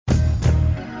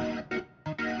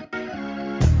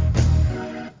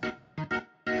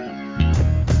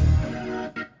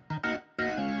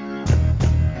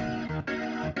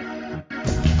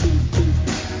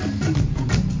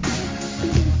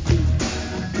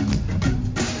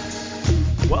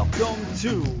Welcome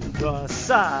to the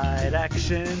Side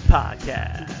Action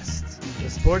Podcast, the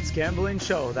sports gambling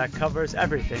show that covers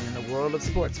everything in the world of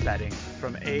sports betting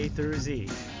from A through Z.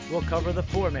 We'll cover the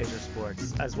four major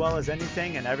sports, as well as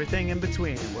anything and everything in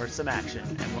between worth some action,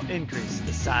 and will increase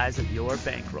the size of your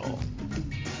bankroll.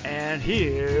 And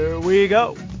here we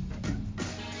go.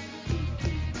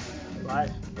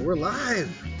 We're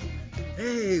live.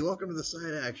 Hey, welcome to the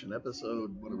Side Action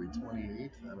episode. What are we,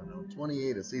 28? I don't know.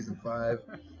 28 of season 5.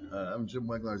 I'm Jim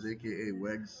Weglars, aka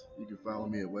Wegs. You can follow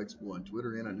me at Wegspool on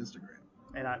Twitter and on Instagram.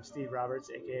 And I'm Steve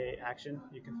Roberts, aka Action.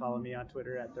 You can follow me on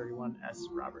Twitter at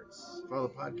 31sroberts. Follow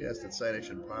the podcast at Side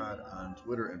Action Pod on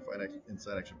Twitter and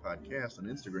Side Action Podcast on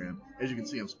Instagram. As you can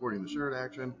see, I'm sporting the shirt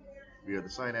Action. We are the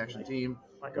Side Action team.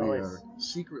 Like we always. are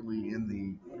secretly in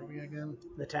the, what are we again?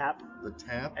 The Tap. The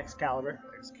Tap. Excalibur.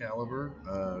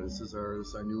 This is our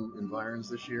new environs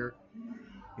this year.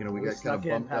 You know, we got stuck kind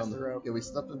of bumped past down the rope. Yeah, we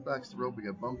stepped in past the rope. We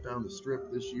got bumped down the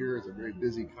strip this year. It's a very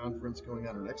busy conference going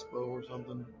on, an expo or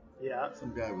something. Yeah.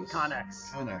 Some guy was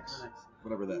Connex.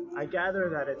 Whatever that. I gather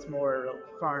that it's more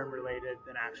farm related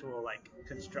than actual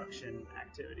construction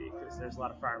activity because there's a lot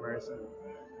of farmers. And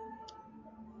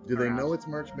do they know it's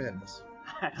March Madness?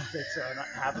 I don't think so. Not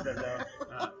half of them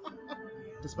though.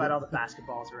 Despite all the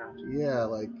basketballs around. Yeah,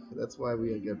 that's why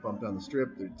we get bumped down the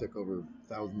strip. They took over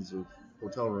thousands of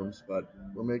hotel rooms, but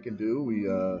we're making do. We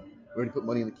already put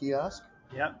money in the kiosk.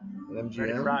 Yep. At MGM.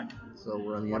 Ready to rock. So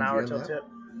we're on the 1 MGM hour till app. tip.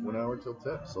 1 hour till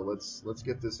tip. So let's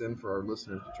get this in for our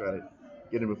listeners to try to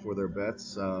get in before their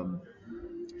bets.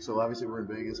 So obviously we're in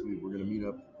Vegas. We're going to meet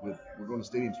up we're going to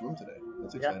Stadium Swim today.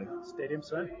 That's exciting. Yep. Stadium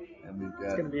Swim. And we've got.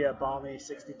 It's going to be a balmy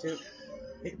 62.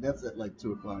 That's at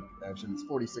 2 o'clock action. It's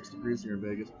 46 degrees here in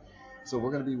Vegas. So we're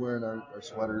going to be wearing our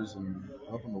sweaters, and I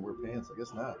don't know if I'm going to wear pants. I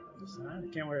guess not. You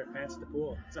can't wear pants at the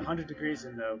pool. It's 100 degrees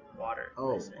in the water.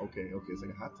 Oh, okay. It's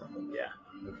like a hot tub.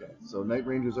 Yeah. Okay. So Night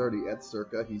Ranger's already at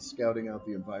Circa. He's scouting out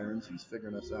the environs. He's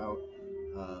figuring us out.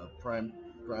 Prime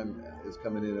is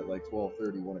coming in at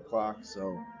 12:30, 1 o'clock.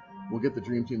 So we'll get the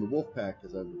dream team, the Wolfpack,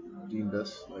 as I've deemed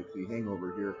us, like the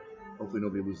hangover here. Hopefully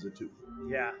nobody loses a tooth.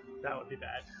 Yeah, that would be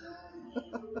bad.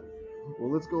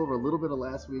 Well, let's go over a little bit of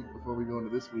last week before we go into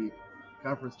this week.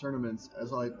 Conference tournaments,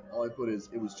 as all I put is,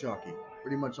 it was chalky.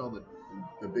 Pretty much all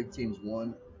the big teams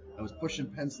won. I was pushing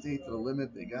Penn State to the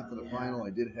limit. They got to the final. I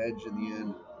did hedge in the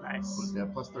end. Nice. But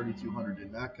that plus 3,200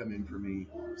 did not come in for me.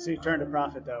 So you turned a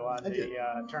profit, though, on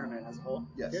the tournament as a whole?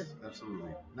 Yes, Good.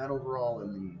 Absolutely. Not overall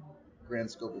in the grand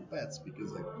scope of bets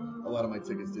because a lot of my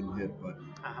tickets didn't hit, but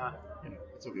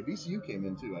it's okay. VCU came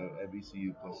in too. I had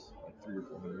VCU plus 300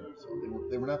 or 400, so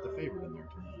they were not the favorite in their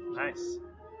tournament. Nice.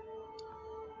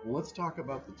 Well, let's talk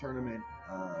about the tournament.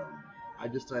 I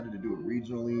decided to do it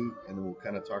regionally, and then we'll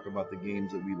kind of talk about the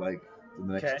games that we like for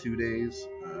the next 2 days.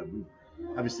 We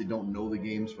obviously don't know the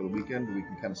games for the weekend, but we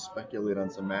can kind of speculate on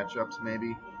some matchups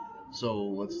maybe. So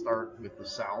let's start with the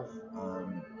South.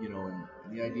 And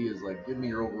the idea is give me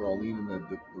your overall lean in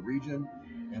the region,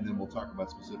 and then we'll talk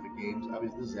about specific games.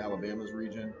 Obviously, this is Alabama's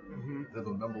region. Mm-hmm. They're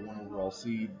the number 1 overall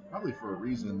seed, probably for a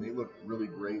reason. They look really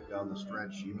great down the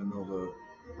stretch, even though the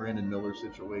Brandon Miller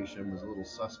situation was a little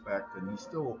suspect, and he's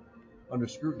still under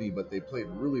scrutiny, but they played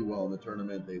really well in the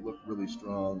tournament. They look really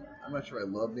strong. I'm not sure I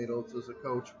love Nate Oates as a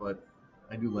coach, but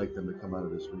I do like them to come out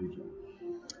of this region.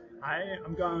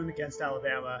 I'm going against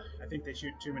Alabama. I think they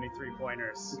shoot too many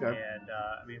three-pointers. Okay. And,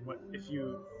 if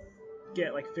you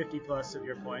get 50 plus of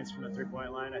your points from the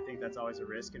three-point line, I think that's always a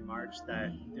risk in March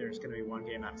that there's going to be 1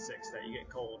 game out of 6 that you get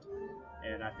cold.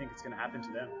 And I think it's going to happen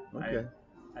to them. Okay.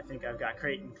 I think I've got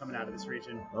Creighton coming out of this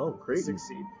region. Oh, Creighton. 6th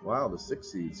seed. Wow, the 6th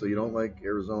seed. So you don't like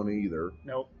Arizona either?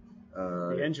 Nope.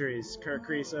 The injuries. Kirk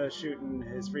Risa shooting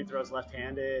his free throws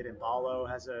left-handed, and Ballo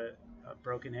has a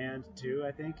broken hand too,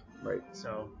 I think. Right.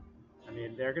 So,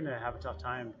 they're going to have a tough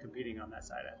time competing on that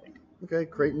side, I think. Okay,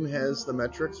 Creighton has the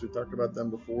metrics. We've talked about them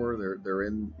before. They're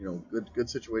in good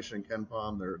situation in Ken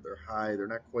Palm. They're high. They're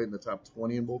not quite in the top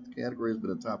 20 in both categories, but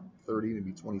in the top 30,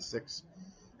 maybe 26.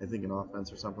 I think in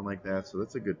offense or something like that, so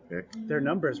that's a good pick. Their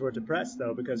numbers were depressed,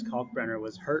 though, because Kalkbrenner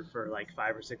was hurt for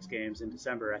 5 or 6 games in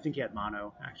December. I think he had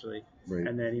mono, actually. Right.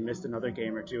 And then he missed another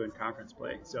game or 2 in conference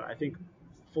play. So I think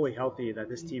fully healthy that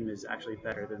this team is actually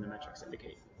better than the metrics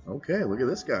indicate. Okay, look at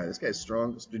this guy. This guy's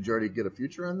strong. Did you already get a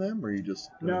future on them, or are you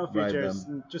just No ride futures.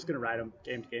 them? I'm just going to ride them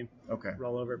game to game. Okay.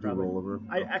 Rollover, Do probably. rollover.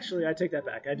 I take that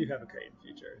back. I do have a Creighton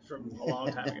future from a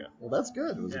long time ago. Well, that's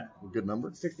good. It was a good number.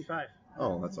 65.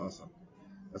 Oh, that's awesome.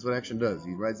 That's what Action does.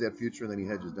 He rides that future, and then he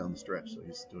hedges down the stretch, so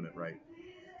he's doing it right.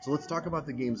 So let's talk about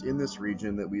the games in this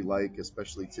region that we like,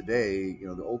 especially today.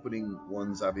 The opening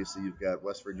ones, obviously, you've got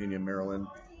West Virginia, Maryland.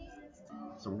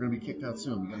 So we're going to be kicked out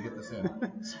soon. We got to get this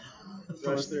in.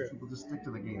 Rush through. We'll just stick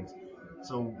to the games.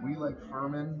 So we like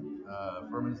Furman.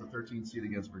 Furman is the 13th seed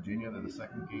against Virginia. They're the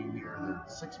second game here. They're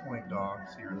 6-point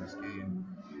dogs here in this game.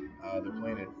 They're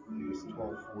playing at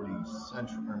 12:40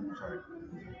 Central. Sorry,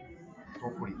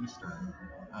 12:40 Eastern.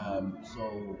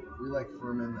 So we like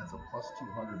Furman. That's a plus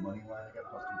 200 money line. I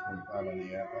got plus 225 on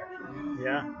the app actually.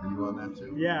 Yeah. Are you on that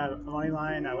too? Yeah, money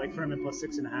line. I like Furman plus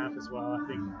 6.5 as well. I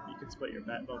think you can split your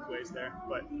bet both ways there.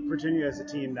 But Virginia is a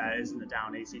team that is in the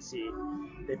down ACC.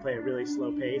 They play a really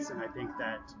slow pace, and I think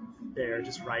that they're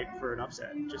just ripe for an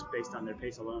upset just based on their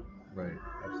pace alone. Right,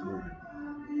 absolutely.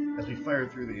 As we fire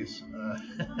through these,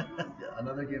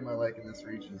 another game I like in this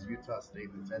region is Utah State,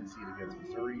 the 10 seed against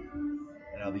Missouri.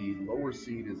 Now the lower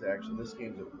seed is actually, this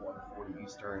game's at 1:40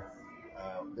 Eastern.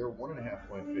 They're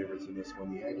 1.5-point favorites in this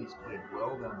one. The Aggies played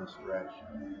well down the stretch,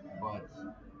 but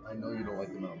I know you don't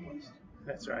like the Mountain West.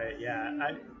 That's right. Yeah,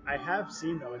 I have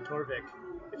seen though in Torvik,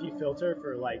 if you filter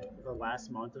for like the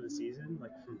last month of the season,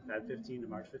 like from Feb 15 to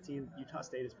March 15, Utah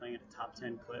State is playing at a top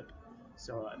 10 clip.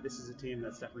 So this is a team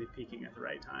that's definitely peaking at the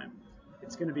right time.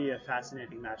 It's going to be a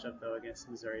fascinating matchup though against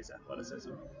Missouri's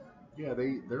athleticism. Yeah,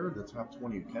 they're the top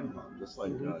 20 of KenPom, just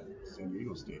like San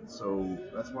Diego State. So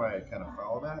that's why I kind of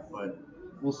follow that. But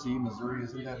we'll see. Missouri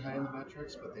isn't that high in the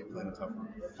metrics, but they play in a tough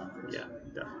conference. Yeah,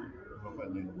 definitely. I hope I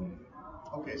land a win.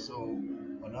 Okay, so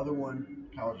another one,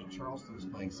 College of Charleston is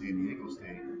playing San Diego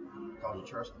State. College of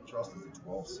Charleston is the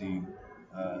 12 seed.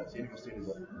 San Diego State is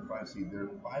the 5 seed. They're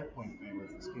 5-point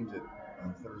favorites. This game's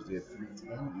on Thursday at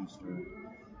 3:10 Eastern.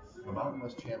 The Mountain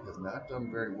West champ has not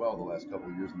done very well the last couple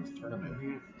of years in this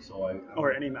tournament. So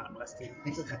or any Mountain West team.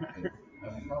 Exactly.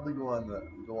 I would probably go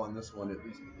on this one at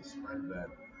least with the spread bet.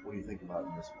 What do you think about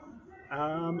in this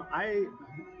one?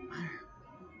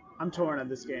 I'm torn on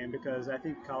this game because I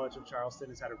think College of Charleston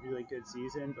has had a really good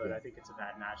season, but Yeah. I think it's a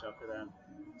bad matchup for them.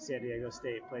 San Diego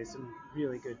State plays some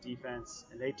really good defense,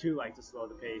 and they too like to slow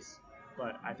the pace,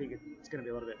 but I think it's going to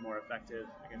be a little bit more effective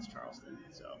against Charleston.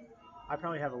 So I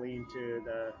probably have a lean to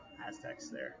the Aztecs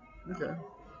there. Okay.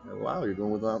 Wow, you're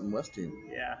going with the Mountain West team.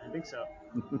 Yeah, I think so.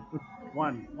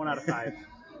 One out of 5.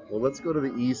 Well, let's go to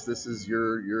the East. This is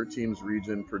your team's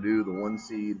region. Purdue, the 1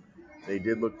 seed. They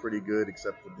did look pretty good,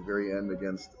 except at the very end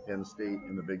against Penn State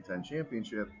in the Big Ten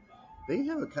Championship. They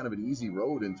have a kind of an easy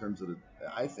road in terms of the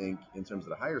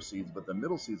higher seeds, but the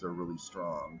middle seeds are really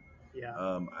strong. Yeah.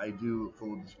 I do,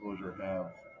 full disclosure,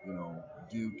 have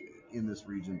Duke in this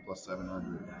region plus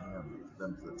 700. I have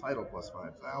them for the title plus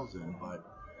 5,000, but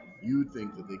you'd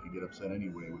think that they could get upset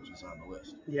anyway, which is on the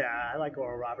list. Yeah, I like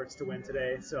Oral Roberts to win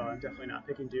today, so I'm definitely not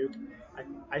picking Duke.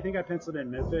 I think I penciled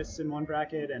in Memphis in one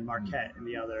bracket and Marquette in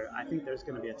the other. I think there's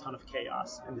going to be a ton of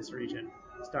chaos in this region,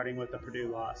 starting with the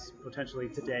Purdue loss, potentially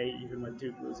today, even with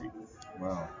Duke losing.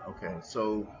 Wow. Okay,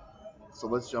 so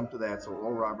let's jump to that. So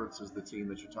Oral Roberts is the team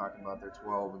that you're talking about. They're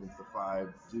 12 against the 5.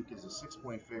 Duke is a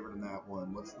 6-point favorite in that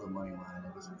one. What's the money line?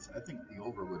 I think the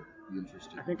over would be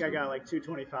interesting. I think I got like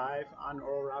 225 on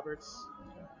Oral Roberts.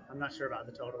 Okay. I'm not sure about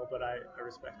the total, but I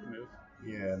respect the move.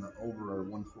 Yeah, and the over are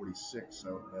 146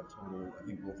 out that total. I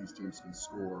think both these teams can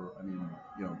score. I mean,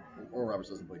 Oral Roberts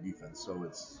doesn't play defense, so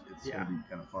it's going to be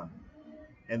kind of fun.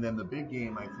 And then the big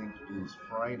game, I think, is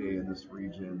Friday in this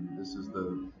region. This is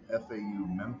the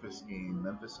FAU-Memphis game.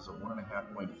 Memphis is a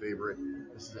 1.5-point favorite.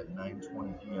 This is at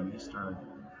 9:20 p.m. Eastern.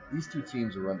 These two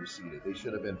teams are underseeded. They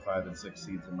should have been 5 and 6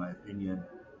 seeds, in my opinion.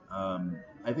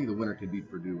 I think the winner could beat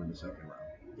Purdue in the second round.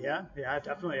 Yeah,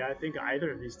 definitely. I think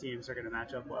either of these teams are going to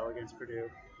match up well against Purdue.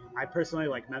 I personally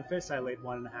like Memphis. I laid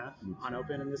 1.5 on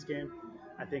open in this game.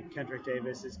 I think Kendrick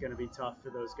Davis is going to be tough for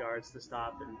those guards to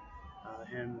stop, and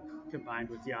him combined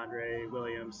with DeAndre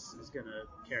Williams is going to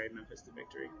carry Memphis to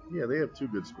victory. Yeah, they have 2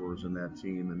 good scorers in that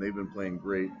team, and they've been playing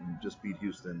great and just beat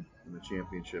Houston in the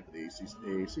championship of the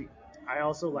AAC. I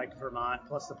also like Vermont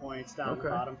plus the points down the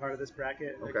bottom part of this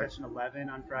bracket. They're catching 11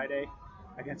 on Friday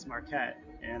against Marquette,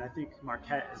 and I think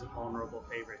Marquette is a vulnerable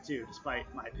favorite too. Despite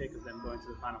my pick of them going to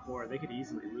the Final Four, they could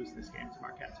easily lose this game to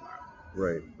Marquette tomorrow.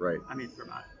 Right. I mean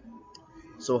Vermont.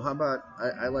 So how about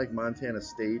I like Montana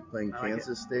State playing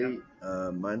Kansas State.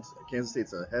 Yep. Kansas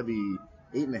State's a heavy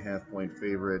 8.5-point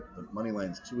favorite. The money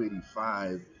line's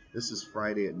 285. This is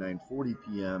Friday at 9:40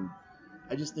 p.m.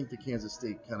 I just think the Kansas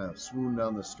State kind of swooned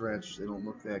down the stretch. They don't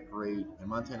look that great. And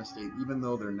Montana State, even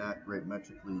though they're not great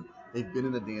metrically, they've been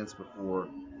in the dance before.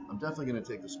 I'm definitely going to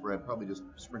take the spread, probably just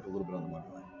sprinkle a little bit on the money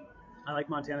line. I like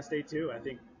Montana State too. I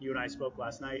think you and I spoke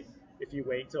last night. If you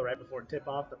wait till right before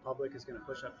tip-off, the public is going to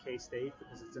push up K-State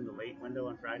because it's in the late window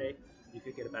on Friday. You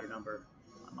could get a better number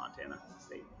on Montana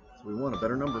State. So we want a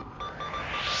better number.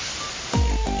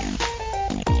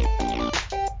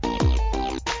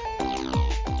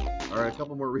 All All right, a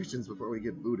couple more regions before we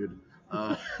get booted.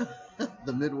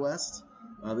 The Midwest.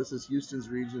 This is Houston's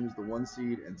region, is the 1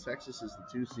 seed, and Texas is the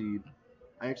 2 seed.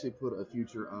 I actually put a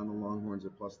future on the Longhorns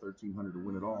at plus 1,300 to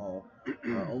win it all,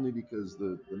 only because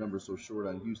the number's so short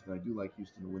on Houston. I do like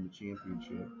Houston to win the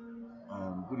championship.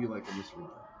 Who do you like in this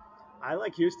region? I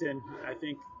like Houston. I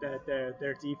think that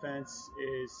their defense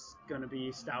is going to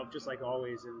be stout, just like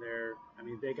always. And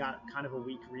they got kind of a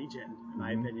weak region, in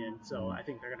my opinion. So I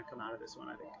think they're going to come out of this one.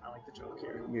 I like the chalk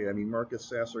here. Yeah, I mean, Marcus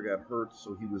Sasser got hurt,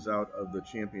 so he was out of the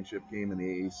championship game in the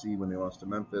AAC when they lost to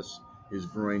Memphis. His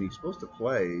groin, he's supposed to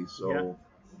play, so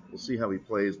we'll see how he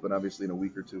plays. But obviously, in a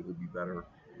week or two, he'll be better.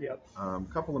 Yep.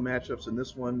 Couple of matchups in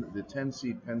this one. The 10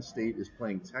 seed Penn State is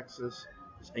playing Texas.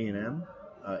 It's A&M.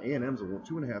 A&M's a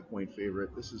 2.5 point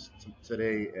favorite. This is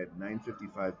today at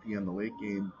 9:55 p.m. the late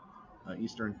game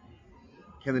Eastern.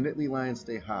 Can the Nittany Lions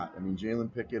stay hot? I mean,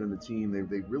 Jalen Pickett and the team,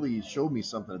 they really showed me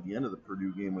something at the end of the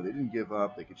Purdue game where they didn't give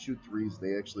up. They could shoot threes.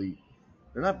 They're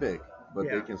not big, but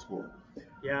they can score.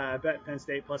 Yeah, I bet Penn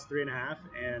State plus 3.5,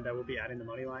 and I will be adding the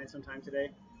money line sometime today.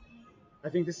 I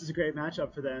think this is a great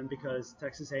matchup for them because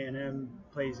Texas A&M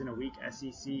plays in a weak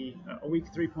SEC, a weak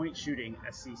 3-point shooting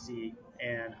SEC,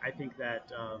 and I think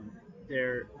that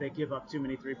they give up too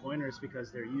many 3-pointers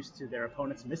because they're used to their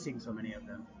opponents missing so many of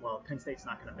them. Well, Penn State's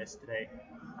not going to miss today.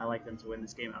 I like them to win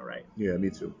this game outright. Yeah,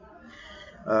 me too.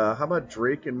 How about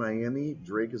Drake and Miami?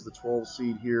 Drake is the 12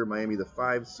 seed here. Miami the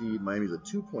 5 seed. Miami's a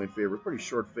 2-point favorite, pretty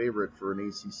short favorite for an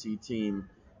ACC team.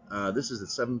 This is at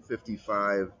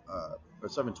 7:55 or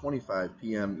 7:25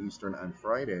 p.m. Eastern on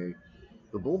Friday.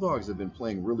 The Bulldogs have been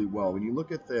playing really well. When you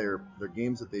look at their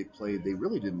games that they've played, they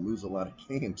really didn't lose a lot of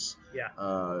games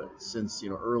since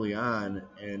early on,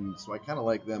 and so I kind of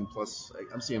like them. Plus,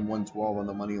 I'm seeing 112 on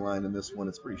the money line in this one.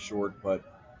 It's pretty short, but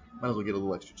might as well get a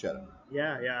little extra cheddar.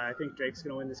 Yeah, I think Drake's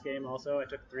going to win this game also. I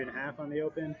took 3.5 on the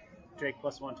open. Drake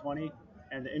plus 120.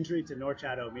 And the injury to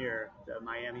Norchad Omier, the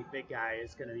Miami big guy,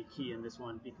 is going to be key in this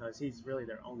one because he's really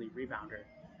their only rebounder.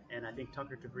 And I think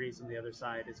Tucker Tabriz on the other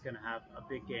side is going to have a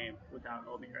big game without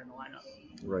Omier in the lineup.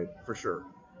 Right, for sure.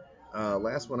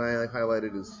 Last one I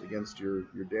highlighted is against your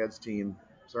dad's team.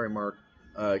 Sorry, Mark.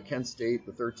 Kent State,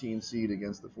 the 13 seed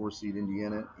against the 4 seed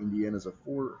Indiana. Indiana's a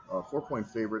 4-point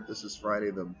favorite. This is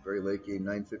Friday, the very late game,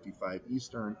 9:55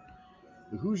 Eastern.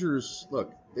 The Hoosiers,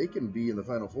 look, they can be in the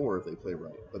Final Four if they play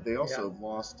right, but they also have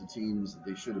lost to teams that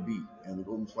they should have beat, and the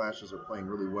Golden Flashes are playing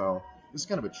really well. This is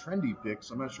kind of a trendy pick,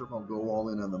 so I'm not sure if I'll go all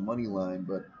in on the money line,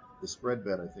 but the spread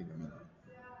bet I think I'm in on.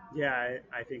 Yeah,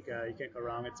 I think you can't go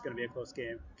wrong. It's going to be a close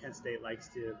game. Kent State likes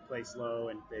to play slow,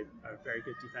 and they are very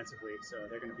good defensively, so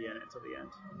they're going to be in it until the end.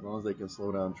 As long as they can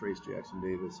slow down Trace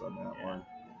Jackson-Davis on that one.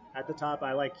 At the top,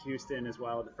 I like Houston as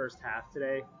well. The first half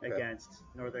today against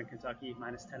Northern Kentucky,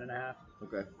 minus 10.5.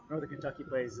 Okay. Northern Kentucky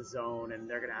plays the zone, and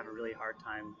they're going to have a really hard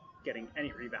time getting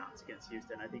any rebounds against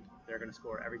Houston. I think they're going to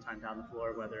score every time down the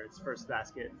floor, whether it's first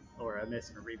basket or a miss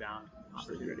and a rebound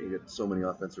opportunity. You get so many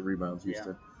offensive rebounds,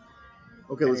 Houston. Yeah.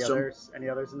 Okay, Any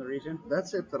others in the region?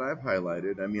 That's it that I've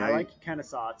highlighted. I mean, I like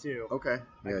Kennesaw too. Okay.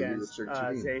 Yeah, against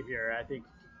Xavier. I think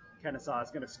Kennesaw is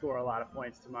going to score a lot of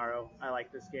points tomorrow. I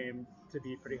like this game to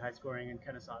be pretty high scoring and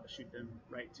Kennesaw to shoot them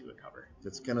right to a cover.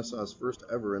 It's Kennesaw's first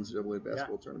ever NCAA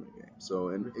basketball tournament game. So,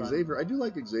 and Xavier, I do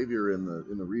like Xavier in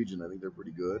the region. I think they're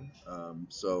pretty good.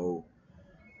 So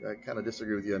I kind of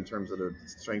disagree with you in terms of the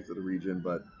strength of the region,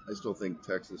 but I still think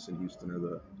Texas and Houston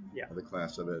are the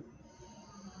class of it.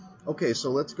 Okay, so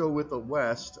let's go with the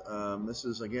West. This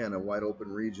is, again, a wide open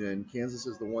region. Kansas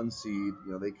is the 1 seed.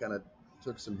 They kind of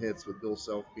took some hits with Bill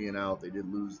Self being out. They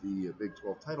did lose the Big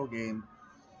 12 title game.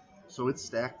 So it's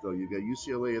stacked, though. You've got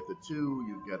UCLA at the 2.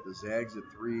 You've got the Zags at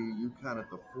 3. UConn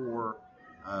at the 4.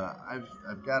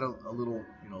 I've got a little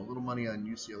money on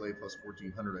UCLA plus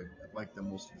 1,400. I've liked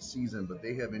them most of the season, but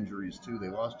they have injuries, too. They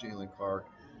lost Jalen Clark,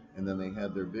 and then they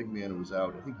had their big man who was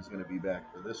out. I think he's going to be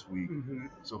back for this week. Mm-hmm.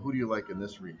 So who do you like in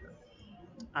this region?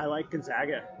 I like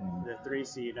Gonzaga, the 3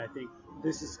 seed. I think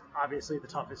this is obviously the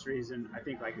toughest region. I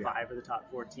think 5 of the top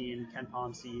 14 Ken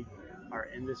Palm seed are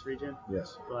in this region.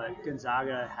 Yes. But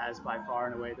Gonzaga has by far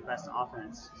and away the best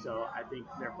offense. So I think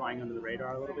they're flying under the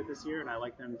radar a little bit this year, and I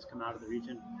like them to come out of the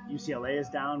region. UCLA is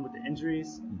down with the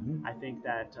injuries. Mm-hmm. I think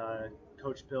that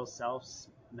Coach Bill Self's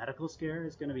medical scare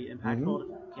is going to be impactful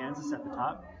to Kansas at the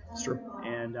top. That's true.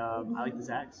 And I like the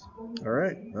Zags. All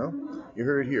right. Well, you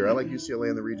heard it here. I like UCLA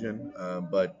in the region,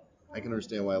 but I can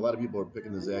understand why a lot of people are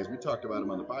picking the Zags. We talked about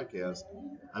them on the podcast.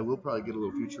 I will probably get a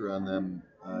little future on them.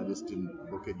 I just didn't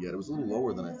book it yet. It was a little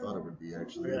lower than I thought it would be,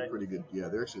 actually. Really? They're pretty good. Yeah,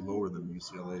 they're actually lower than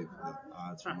UCLA for the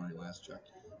odds from when I last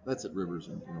checked. That's at Rivers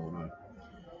in Illinois.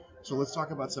 So let's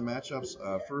talk about some matchups.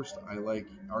 First, I like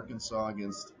Arkansas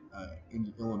against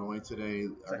in Illinois today.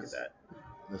 Second that.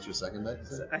 That's your second bet?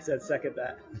 I said second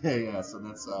that. Yeah, so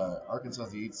that's Arkansas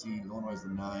is the 8 seed, Illinois is the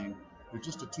 9. They're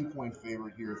just a 2-point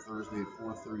favorite here Thursday,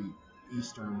 4:30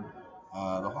 Eastern.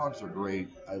 The Hogs are great.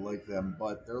 I like them,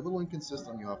 but they're a little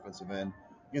inconsistent on the offensive end.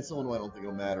 Against Illinois, I don't think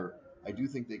it'll matter. I do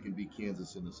think they can beat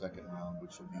Kansas in the second round,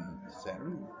 which will be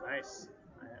Saturday. Nice.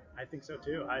 I think so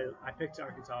too. I picked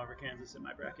Arkansas over Kansas in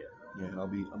my bracket. Yeah, and I'll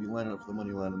be lining up for the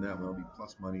money line on that one. I'll be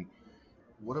plus money.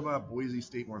 What about Boise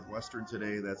State Northwestern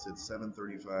today? That's at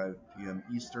 7:35 p.m.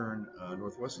 Eastern.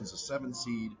 Northwestern's a 7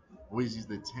 seed. Boise's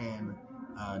the 10.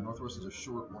 Northwestern's a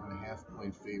short 1.5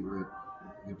 point favorite.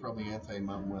 You're probably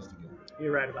anti-Mountain West again.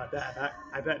 You're right about that.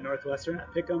 I bet Northwestern. I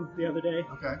picked them the other day.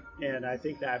 Okay. And I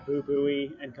think that Boo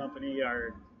Buie and company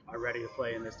are ready to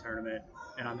play in this tournament.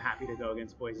 And I'm happy to go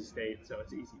against Boise State, so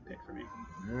it's an easy pick for me.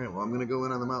 All right, well, I'm going to go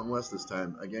in on the Mountain West this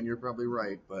time. Again, you're probably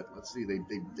right, but let's see.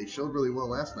 They showed really well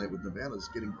last night with Nevada's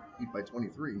getting beat by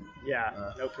 23.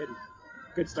 Yeah, no kidding.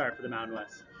 Good start for the Mountain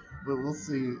West. But we'll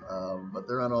see. But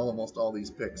they're on almost all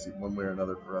these picks one way or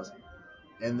another for us.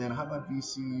 And then how about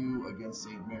VCU against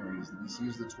St. Mary's?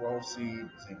 VCU's the 12 seed,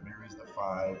 St. Mary's the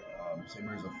 5. St.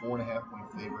 Mary's a 4.5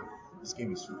 point favorite. This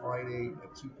game is Friday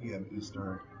at 2 p.m.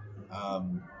 Eastern.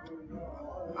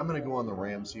 I'm going to go on the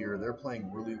Rams here. They're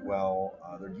playing really well.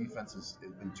 Their defense has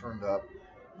been turned up.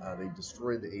 They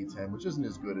destroyed the A-10, which isn't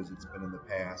as good as it's been in the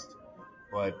past.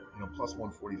 But, plus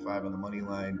 145 on the money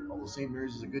line. Although St.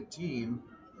 Mary's is a good team,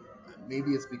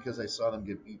 maybe it's because I saw them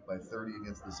get beat by 30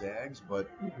 against the Zags, but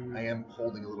I am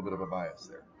holding a little bit of a bias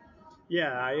there.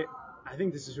 Yeah, I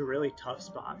think this is a really tough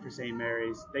spot for St.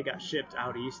 Mary's. They got shipped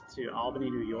out east to Albany,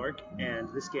 New York, and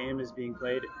this game is being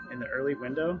played in the early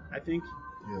window, I think.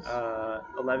 Yes.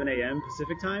 11 a.m.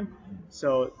 Pacific time.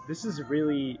 So this is a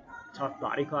really tough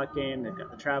body clock game. They've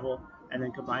got the travel, and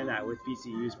then combine that with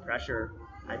VCU's pressure.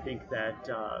 I think that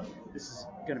this is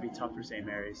going to be tough for St.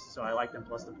 Mary's. So I like them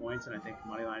plus the points, and I think the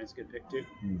money line is a good pick too.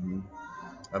 Mm-hmm.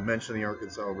 I've mentioned the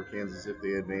Arkansas over Kansas if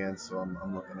they advance, so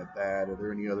I'm looking at that. Are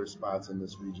there any other spots in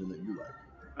this region that you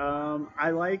like? I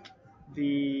like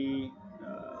the.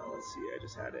 Let's see, I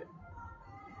just had it.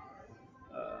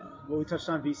 Well, we touched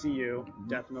on VCU,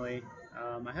 definitely.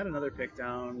 I had another pick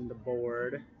down the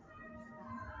board.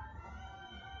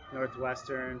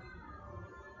 Northwestern.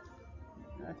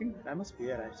 I think that must be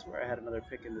it. I swear I had another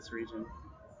pick in this region.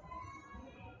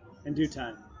 In due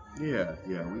time. Yeah.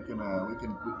 We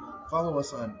can follow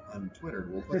us on Twitter.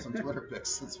 We'll put some Twitter picks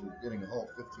since we're getting a whole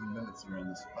 15 minutes here on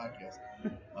this podcast.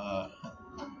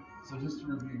 So just to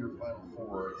review your final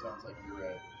four, it sounds like you've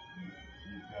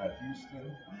got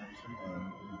Houston,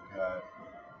 you've got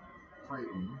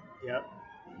Creighton. Yep.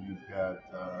 You've got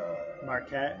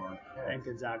Marquette and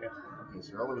Gonzaga. Okay,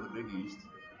 so you're all over the Big East.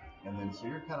 And then, so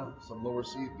you're kind of some lower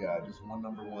seed guy, just one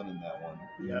number one in that one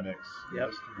in the mix. Yep.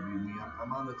 Just to review me,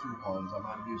 I'm on the two ones. I'm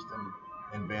on Houston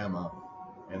and Bama.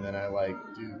 And then I like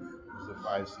Duke, who's the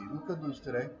 5 seed, who could lose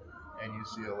today, and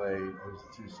UCLA, who's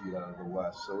the 2 seed out of the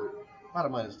West. So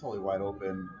bottom line is totally wide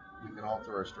open. We can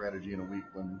alter our strategy in a week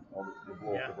when all the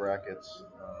blow up the brackets.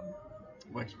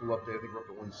 Mike's full update. I think we're up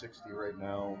to 160 right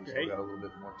now. We still got a little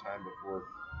bit more time before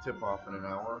tip off in an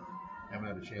hour. Haven't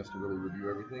had a chance to really review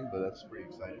everything, but that's pretty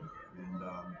exciting. And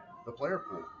the player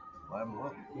pool, live and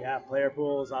well. Yeah, player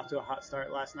pool is off to a hot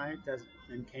start last night.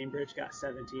 And Cambridge got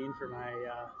 17 for my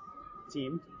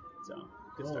team. So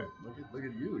good start. Look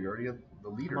at you. You're already the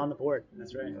leader. I'm on the board.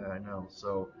 That's right. Yeah, I know.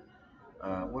 So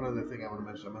one other thing I want to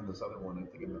mention, I'm on this other one. I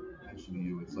think I mentioned to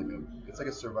you. It's like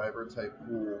a Survivor type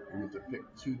pool. You have to pick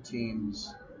 2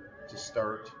 teams to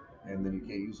start, and then you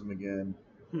can't use them again.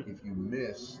 If you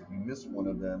miss one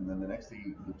of them, then the next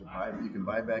thing you can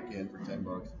buy back in for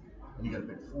 $10, and you got to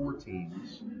pick 4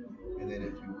 teams, and then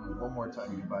if you lose one more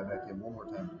time, you can buy back in one more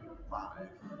time to pick 5,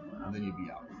 and then you'd be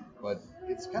out. But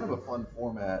it's kind of a fun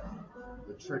format.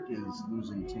 The trick is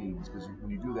losing teams, because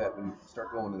when you do that, when you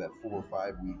start going to that 4 or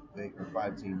 5 week thing or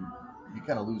 5 team, you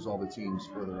kind of lose all the teams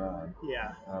further on.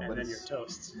 Yeah, but and then you're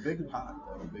toast. Big pot,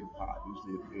 though, big pot.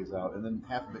 Usually it pays out, and then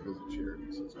half of it goes to charity.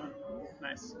 So it's fun.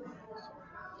 Nice.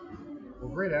 Well,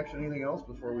 great action. Anything else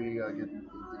before we get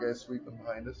the guys sweeping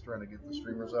behind us, trying to get the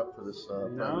streamers up for this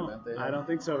private event they have? I don't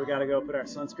think so. We got to go put our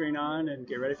sunscreen on and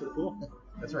get ready for the pool.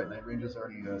 That's right. Night Range has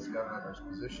already scouted out our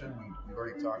position. We've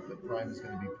already talked that Prime is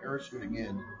going to be parachuting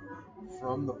in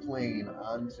from the plane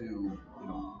onto,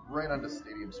 right onto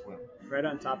Stadium Swim. Right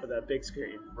on top of that big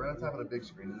screen. Right on top of the big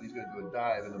screen. And then he's going to do a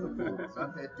dive into the pool. It's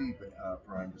not that deep,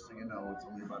 Prime, just so you know. It's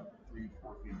only about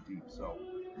 3-4 feet deep. So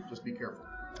just be careful.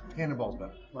 Cannonball's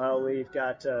better. Well, we've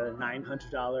got a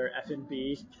 $900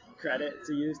 F&B credit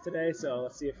to use today, so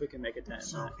let's see if we can make a dent.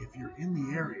 So if you're in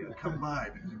the area, come by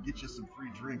because we can get you some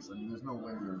free drinks. I mean, there's no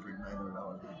way you're going to drink $900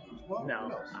 worth. Well,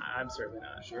 no, I'm certainly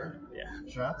not. Sure? Yeah.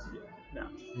 Shots? No.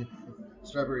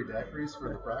 Strawberry daiquiris for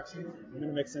the proxy? I'm going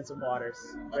to mix in some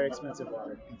waters. Very expensive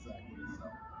water. Exactly. So,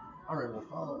 all right, well,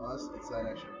 follow us at Side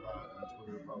Action Pod on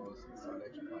Twitter. Follow us at Side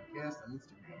Action Podcast on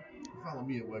Instagram. Follow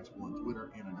me at Wexable on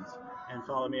Twitter and on Instagram. And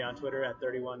follow me on Twitter at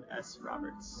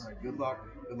 31sroberts. All right, good luck.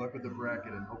 Good luck with the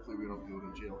bracket, and hopefully we don't go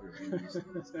to jail here.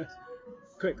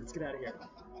 Quick, let's get out of here.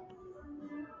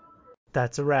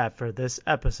 That's a wrap for this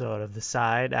episode of the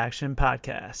Side Action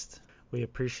Podcast. We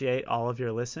appreciate all of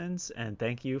your listens and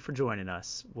thank you for joining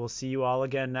us. We'll see you all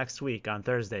again next week on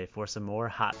Thursday for some more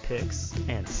hot picks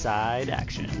and side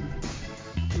action.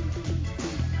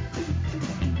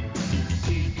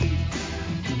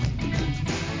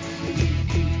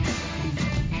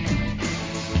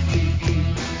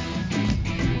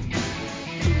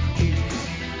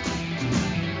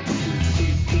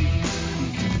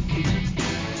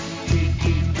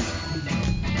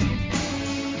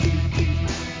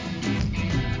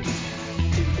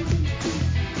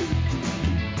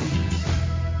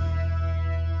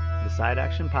 Side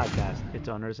Action Podcast, its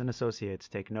owners and associates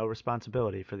take no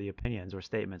responsibility for the opinions or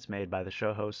statements made by the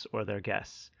show hosts or their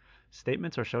guests.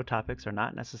 Statements or show topics are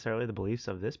not necessarily the beliefs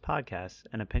of this podcast,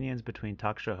 and opinions between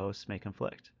talk show hosts may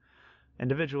conflict.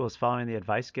 Individuals following the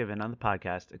advice given on the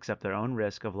podcast accept their own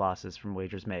risk of losses from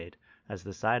wagers made, as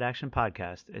the Side Action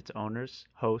Podcast, its owners,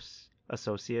 hosts,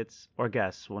 associates, or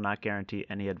guests will not guarantee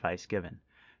any advice given.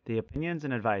 The opinions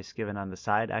and advice given on the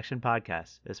Side Action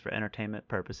Podcast is for entertainment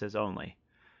purposes only.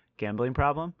 Gambling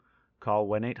problem? Call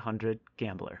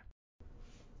 1-800-GAMBLER.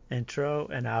 Intro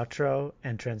and outro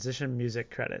and transition music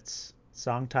credits.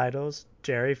 Song titles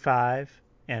Jerry 5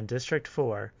 and District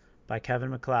 4 by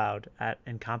Kevin MacLeod at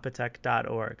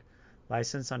incompetech.org.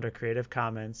 Licensed under Creative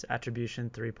Commons Attribution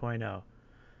 3.0.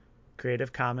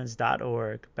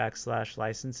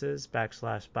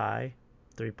 creativecommons.org/licenses/by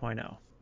 3.0.